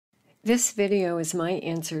This video is my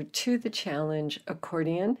answer to the challenge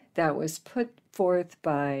Accordion that was put forth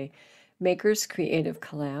by Makers Creative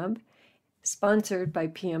Collab, sponsored by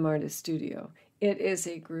PM Artist Studio. It is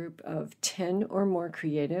a group of 10 or more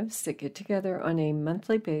creatives that get together on a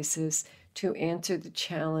monthly basis to answer the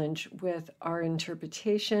challenge with our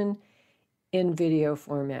interpretation in video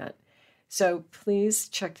format. So please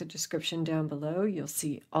check the description down below. You'll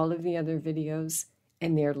see all of the other videos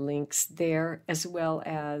and their links there, as well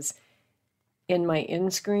as in my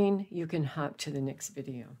end screen, you can hop to the next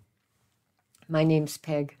video. My name's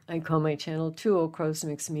Peg. I call my channel Two Old Crows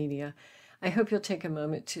Mixed Media. I hope you'll take a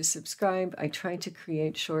moment to subscribe. I try to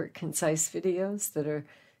create short, concise videos that are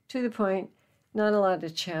to the point, not a lot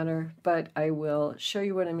of chatter, but I will show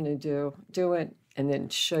you what I'm going to do it, and then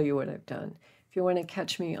show you what I've done. If you want to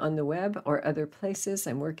catch me on the web or other places,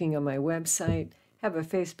 I'm working on my website, have a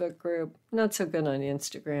Facebook group, not so good on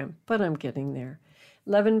Instagram, but I'm getting there.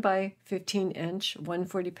 11 by 15 inch,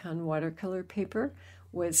 140-pound watercolor paper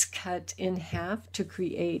was cut in half to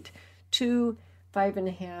create two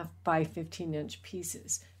 5.5 by 15 inch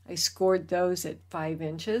pieces. I scored those at 5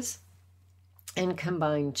 inches and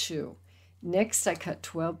combined two. Next, I cut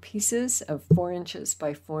 12 pieces of 4 inches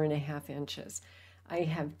by 4.5 inches. I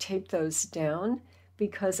have taped those down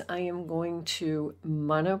because I am going to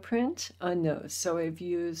monoprint on those. So I've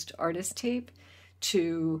used artist tape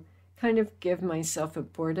to kind of give myself a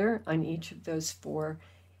border on each of those 4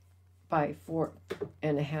 by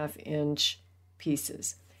 4.5 inch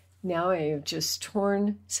pieces. Now I have just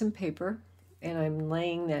torn some paper and I'm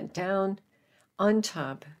laying that down on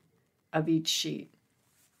top of each sheet.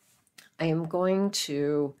 I am going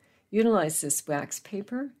to utilize this wax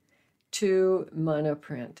paper to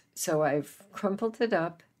monoprint. So I've crumpled it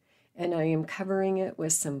up and I am covering it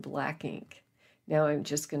with some black ink. Now I'm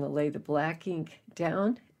just going to lay the black ink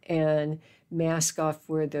down and mask off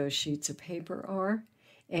where those sheets of paper are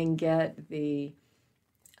and get the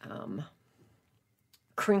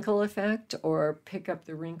crinkle effect, or pick up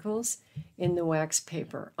the wrinkles in the wax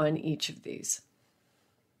paper on each of these.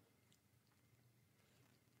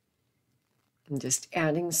 I'm just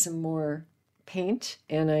adding some more paint,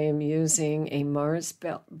 and I am using a Mars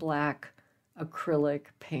Black acrylic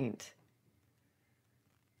paint.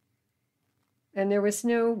 And there was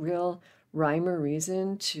no real rhyme or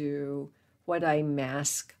reason to what I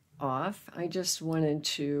mask off. I just wanted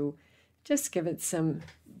to just give it some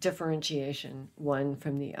differentiation, one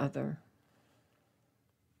from the other.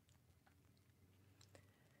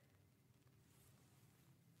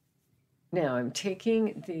 Now I'm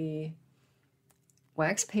taking the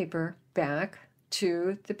wax paper back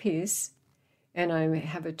to the piece, and I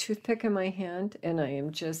have a toothpick in my hand, and I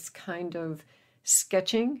am just kind of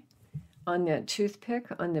sketching on that toothpick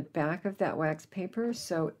on the back of that wax paper.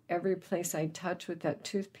 So every place I touch with that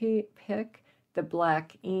toothpick, the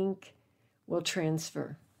black ink will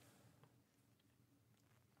transfer.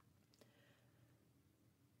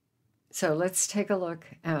 So let's take a look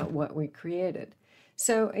at what we created.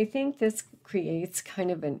 So I think this creates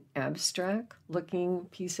kind of an abstract looking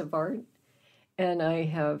piece of art, and I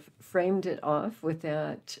have framed it off with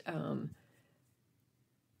that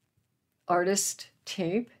artist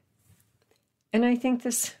tape. And I think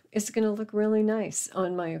this is going to look really nice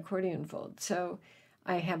on my accordion fold. So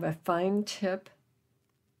I have a fine tip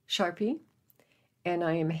Sharpie, and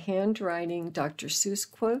I am handwriting Dr. Seuss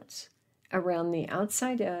quotes around the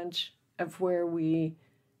outside edge of where we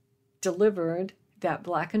delivered that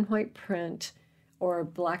black and white print or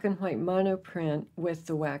black and white monoprint with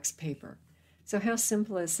the wax paper. So how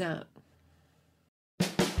simple is that?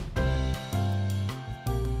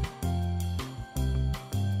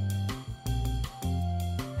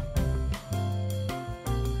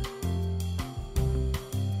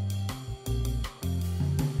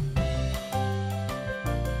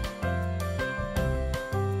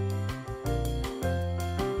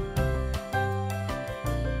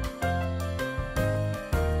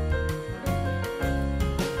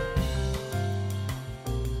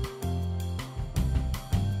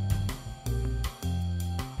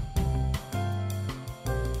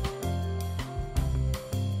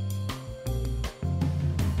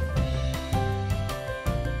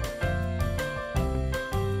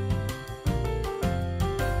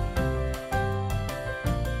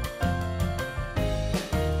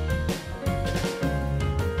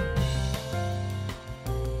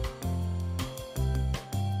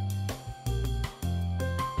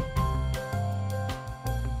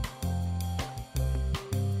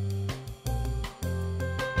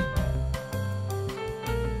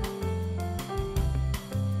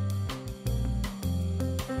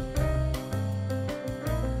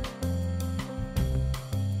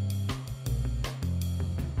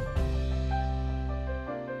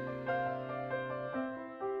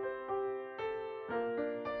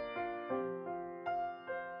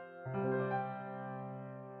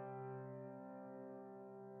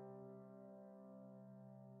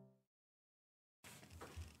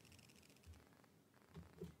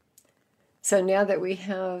 So now that we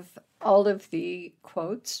have all of the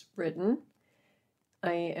quotes written,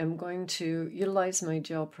 I am going to utilize my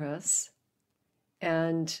gel press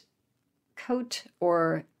and coat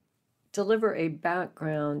or deliver a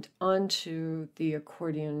background onto the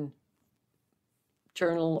accordion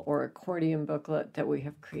journal or accordion booklet that we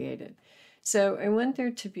have created. So I want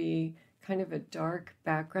there to be kind of a dark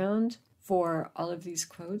background for all of these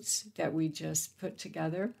quotes that we just put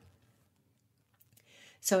together.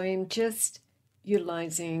 So I'm just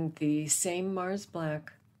utilizing the same Mars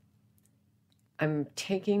Black. I'm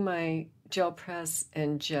taking my gel press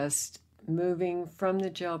and just moving from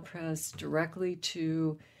the gel press directly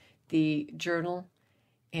to the journal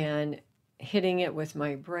and hitting it with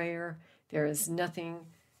my brayer. There is nothing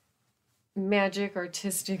magic,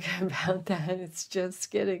 artistic about that. It's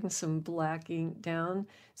just getting some black ink down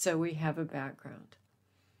so we have a background.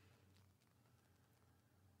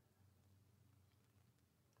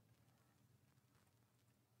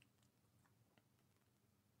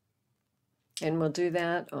 And we'll do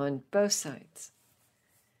that on both sides.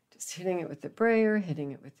 Just hitting it with the brayer,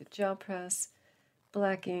 hitting it with the gel press,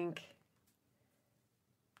 black ink,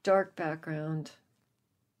 dark background.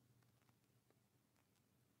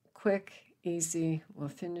 Quick, easy. We'll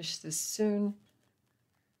finish this soon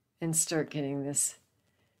and start getting this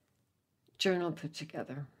journal put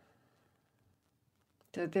together.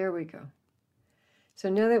 So there we go. So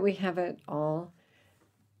now that we have it all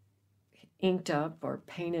inked up or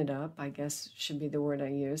painted up, I guess should be the word I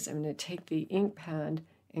use, I'm going to take the ink pad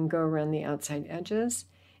and go around the outside edges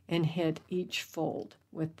and hit each fold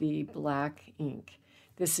with the black ink.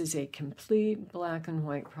 This is a complete black and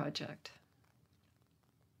white project.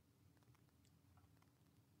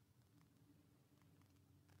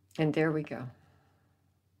 And there we go.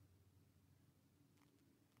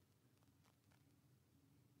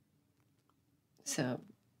 So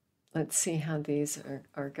let's see how these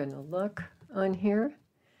are going to look on here.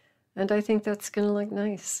 And I think that's going to look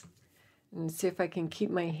nice. And see if I can keep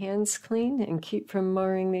my hands clean and keep from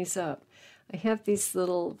marring these up. I have these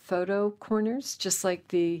little photo corners, just like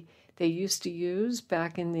they used to use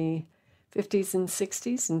back in the 50s and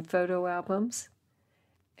 60s in photo albums.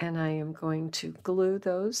 And I am going to glue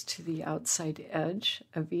those to the outside edge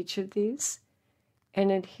of each of these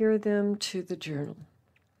and adhere them to the journal.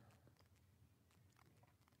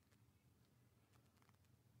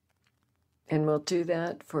 And we'll do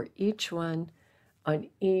that for each one on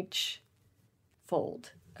each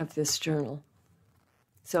fold of this journal.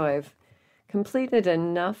 So I've completed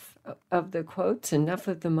enough of the quotes, enough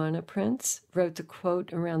of the monoprints, wrote the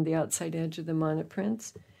quote around the outside edge of the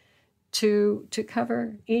monoprints to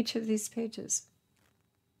cover each of these pages.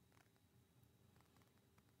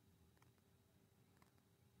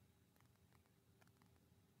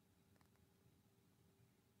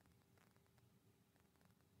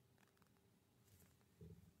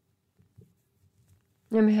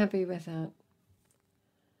 I'm happy with that.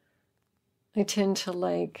 I tend to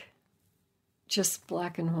like just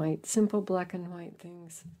black and white, simple black and white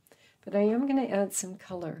things. But I am going to add some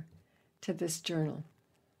color to this journal.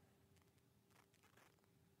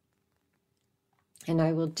 And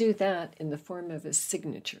I will do that in the form of a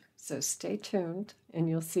signature. So stay tuned and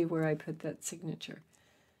you'll see where I put that signature.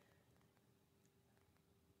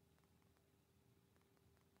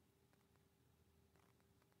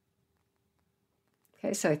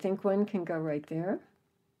 Okay, so I think one can go right there.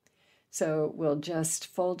 So we'll just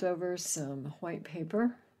fold over some white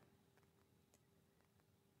paper.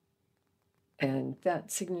 And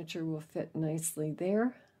that signature will fit nicely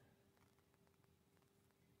there.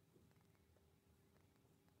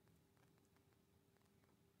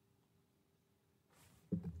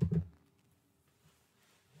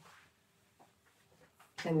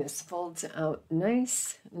 And this folds out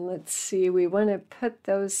nice. And let's see, we want to put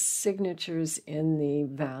those signatures in the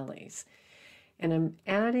valleys. And I'm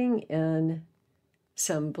adding in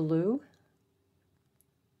some blue.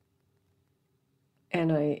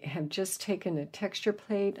 And I have just taken a texture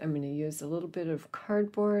plate. I'm going to use a little bit of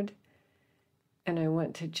cardboard. And I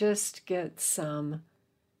want to just get some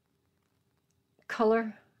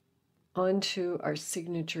color onto our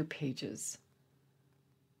signature pages.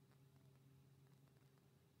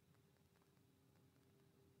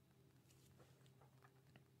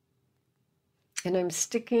 And I'm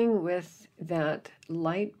sticking with that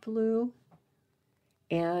light blue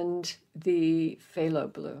and the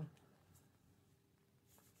phthalo blue.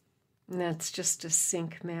 And that's just a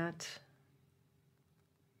sink mat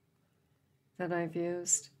that I've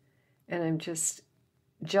used. And I'm just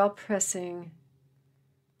gel pressing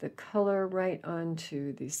the color right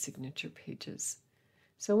onto these signature pages.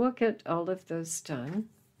 So we'll get all of those done.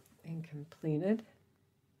 and completed,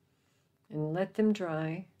 and let them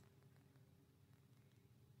dry,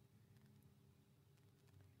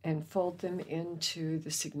 and fold them into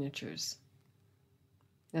the signatures.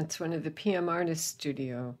 That's one of the PM Artist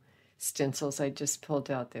Studio stencils I just pulled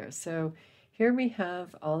out there. So here we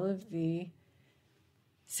have all of the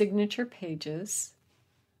signature pages.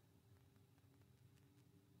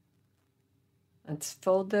 Let's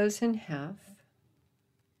fold those in half.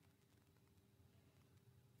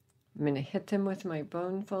 I'm going to hit them with my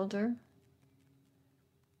bone folder.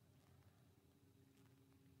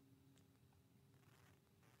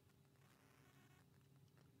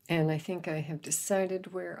 And I think I have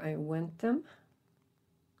decided where I want them.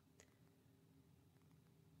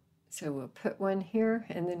 So we'll put one here,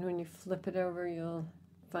 and then when you flip it over, you'll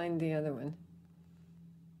find the other one.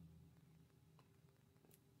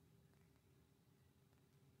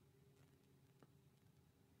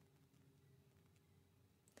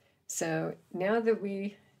 So now that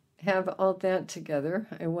we have all that together,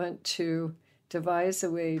 I want to devise a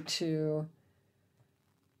way to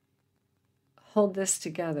hold this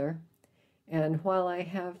together. And while I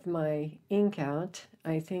have my ink out,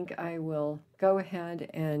 I think I will go ahead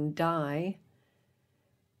and dye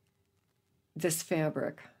this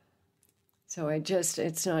fabric. So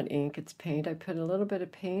it's not ink, it's paint. I put a little bit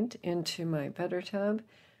of paint into my butter tub,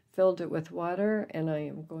 filled it with water, and I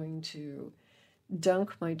am going to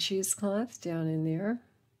dunk my cheesecloth down in there.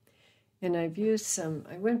 And I've used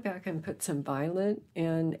I went back and put some violet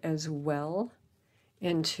in as well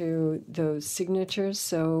into those signatures,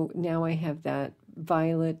 so now I have that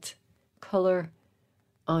violet color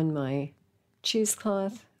on my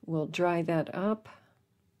cheesecloth. We'll dry that up.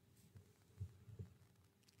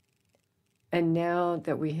 And now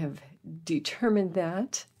that we have determined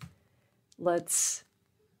that, let's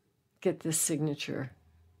get this signature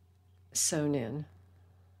sewn in.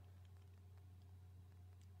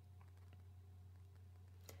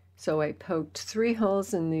 So I poked 3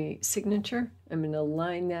 holes in the signature. I'm going to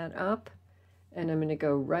line that up, and I'm going to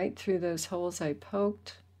go right through those holes I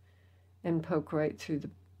poked and poke right through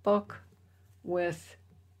the book with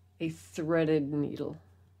a threaded needle.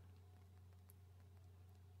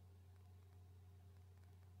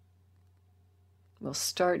 We'll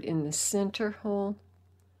start in the center hole,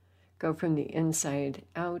 go from the inside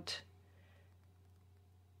out,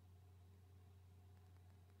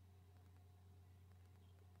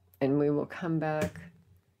 and we will come back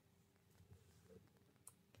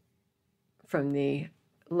from the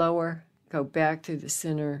lower, go back to the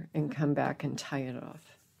center, and come back and tie it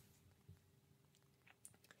off.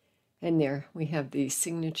 And there we have the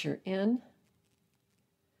signature in.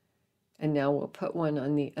 And now we'll put one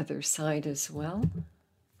on the other side as well.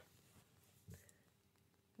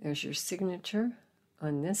 There's your signature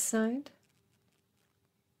on this side.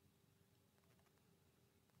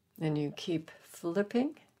 And you keep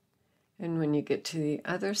flipping. And when you get to the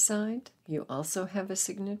other side, you also have a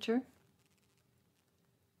signature.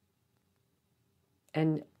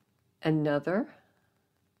 And another.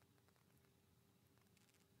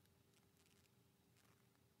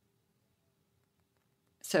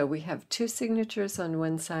 So we have 2 signatures on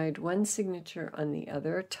one side, 1 signature on the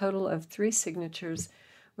other, a total of 3 signatures.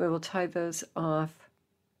 We will tie those off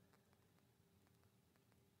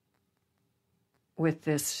with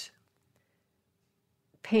this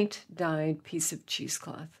paint dyed piece of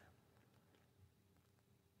cheesecloth.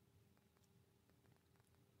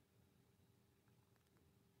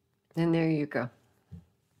 And there you go.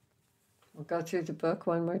 We'll go through the book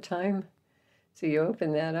one more time. So you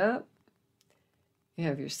open that up. You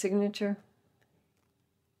have your signature.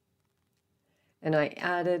 And I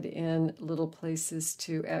added in little places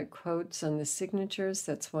to add quotes on the signatures.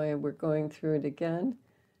 That's why we're going through it again.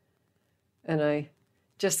 And I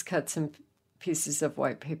just cut some pieces of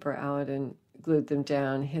white paper out and glued them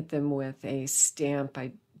down, hit them with a stamp.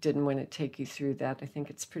 I didn't want to take you through that. I think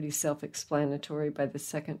it's pretty self-explanatory by the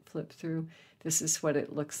second flip through. This is what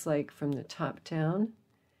it looks like from the top down.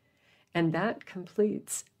 And that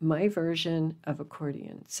completes my version of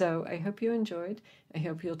accordion. So I hope you enjoyed. I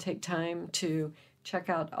hope you'll take time to check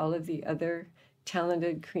out all of the other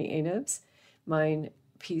talented creatives. Mine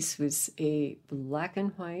piece was a black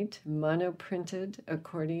and white mono-printed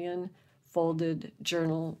accordion folded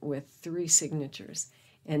journal with 3 signatures.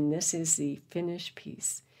 And this is the finished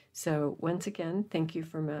piece. So once again, thank you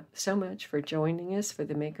so much for joining us for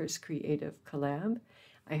the Makers Creative Collab.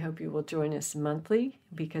 I hope you will join us monthly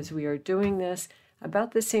because we are doing this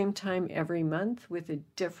about the same time every month with a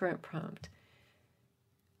different prompt.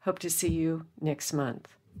 Hope to see you next month.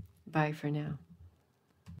 Bye for now.